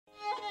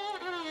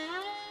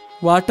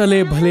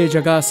वाटले भले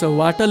जगास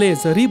वाटले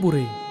जरी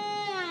बुरे,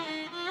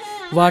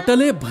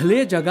 वाटले भले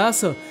जगास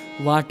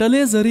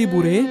वाटले जरी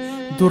बुरे,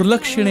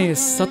 दुर्लक्षिणे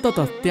सतत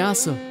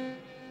त्यास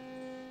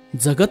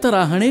जगत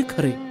राहणे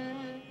खरे.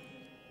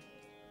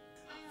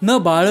 न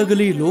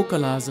बाळगली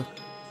लोकलाज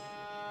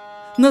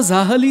न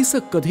जाहलीस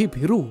कधी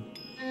भिरू,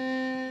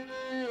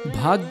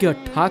 भाग्य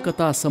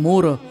ठाकता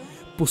समोर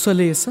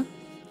पुसलेस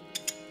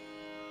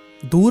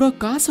दूर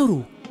का सरू.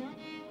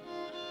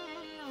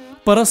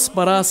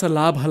 परस्परास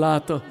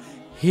लाभलात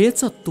हेच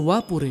तुवा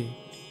पुरे,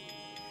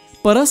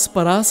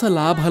 परस्परास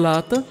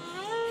लाभलात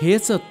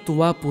हेच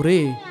तुवा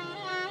पुरे.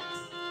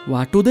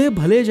 वाटू दे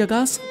भले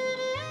जगास,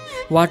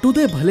 वाटू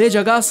दे भले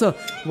जगास,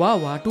 वा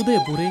वाटू दे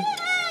बुरे,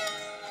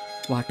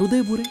 वाटू दे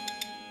बुरे.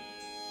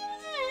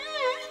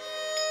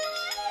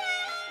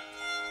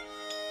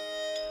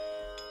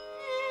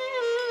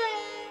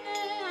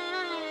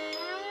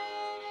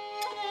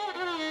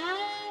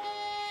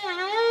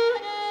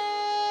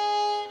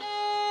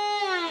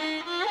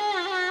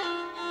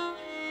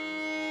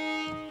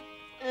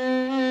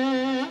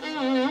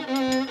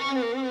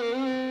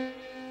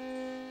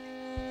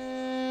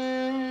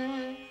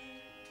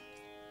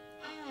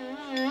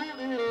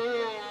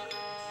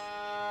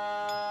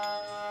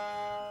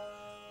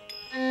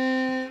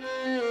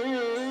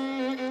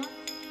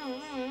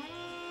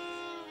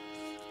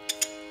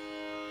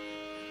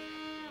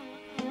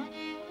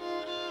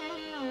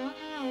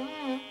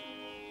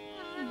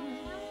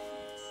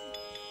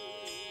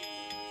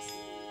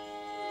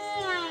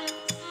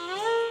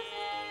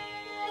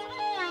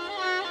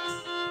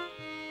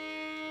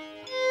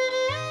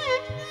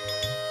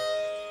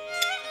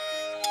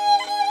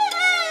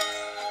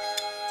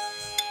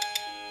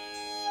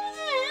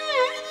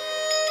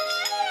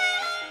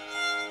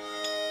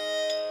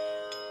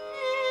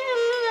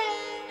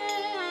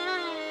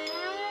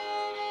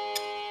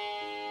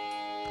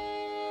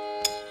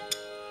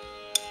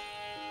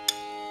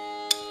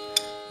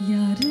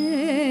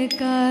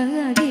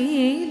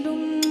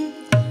 யாருக்காகிலும்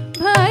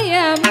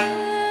பயமா,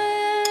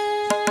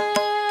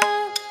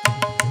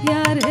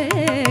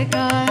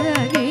 யாருக்காகிலும்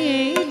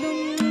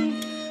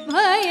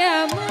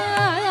பயமா,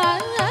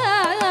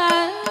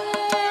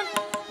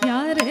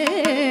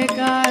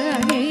 யாருக்காகிலும்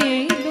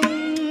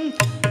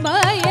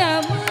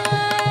பயமா,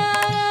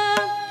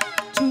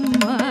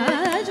 சும்மா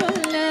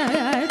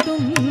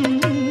சொல்லட்டும்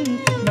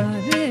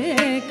யாருக்காகிலும்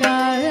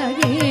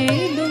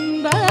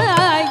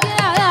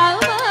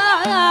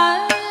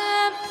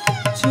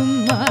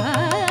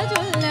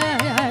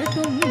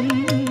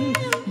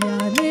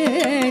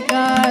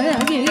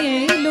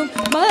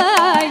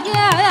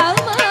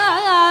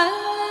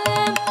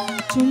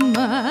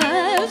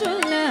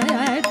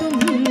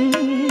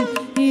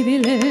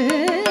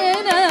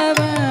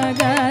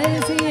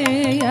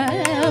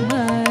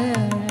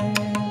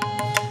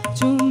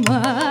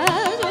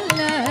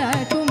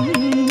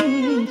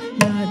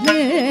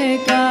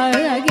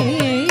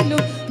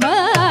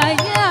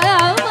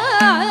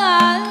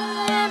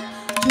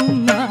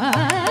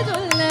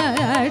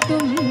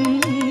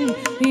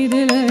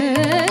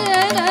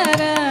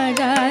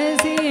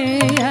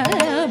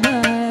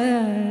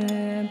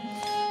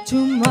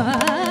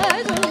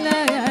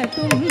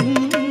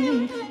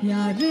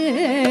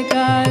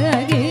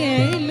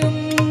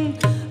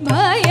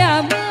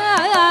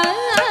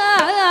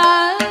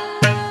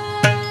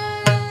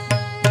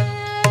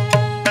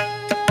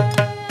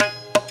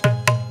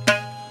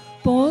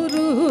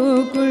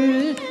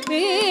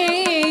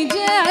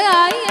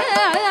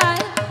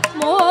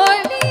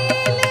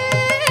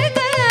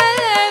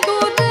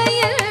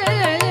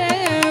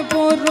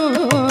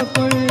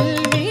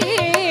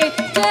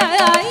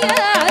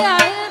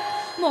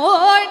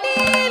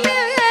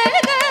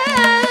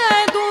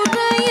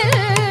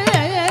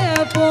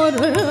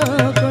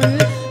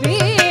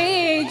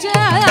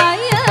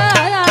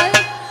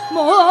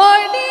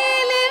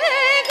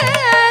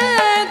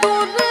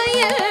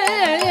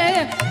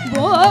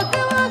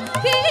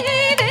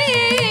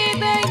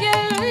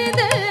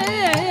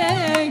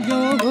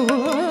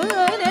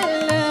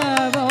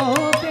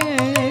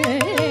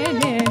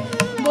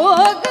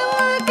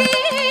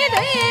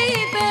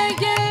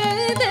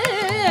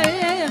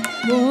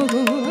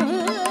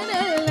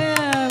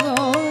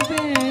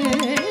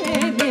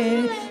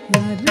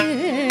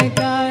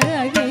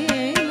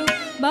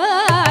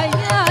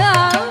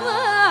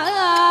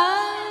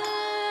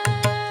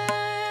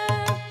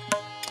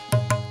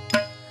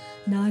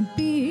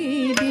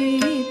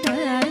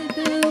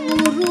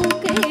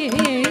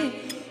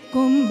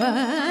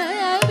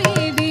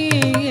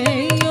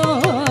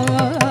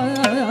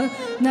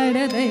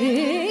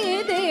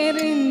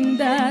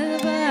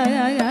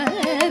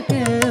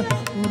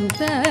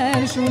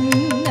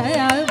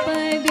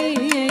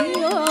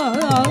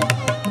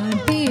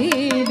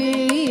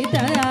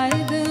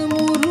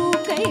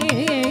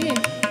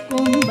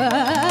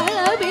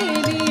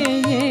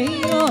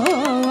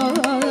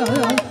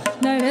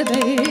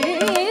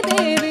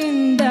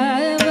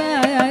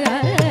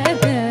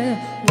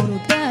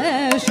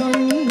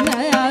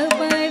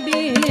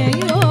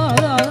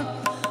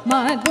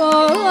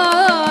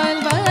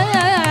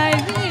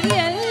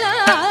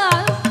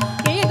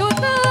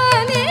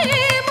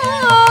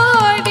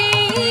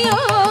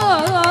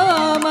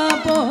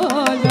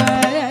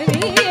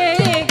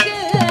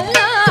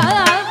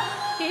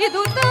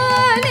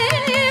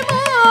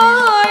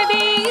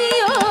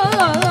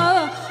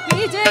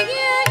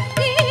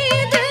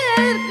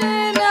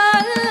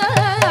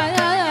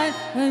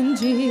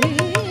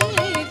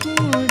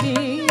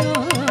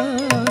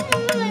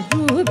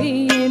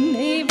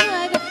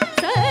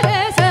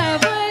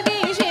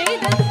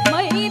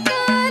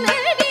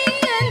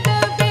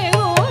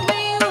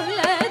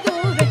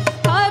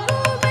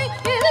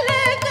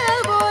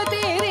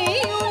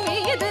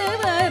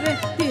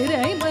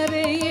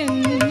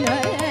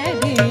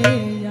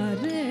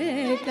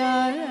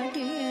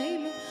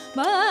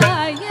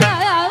வாய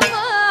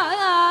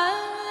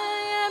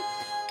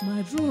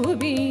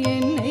மருவி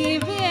என்ன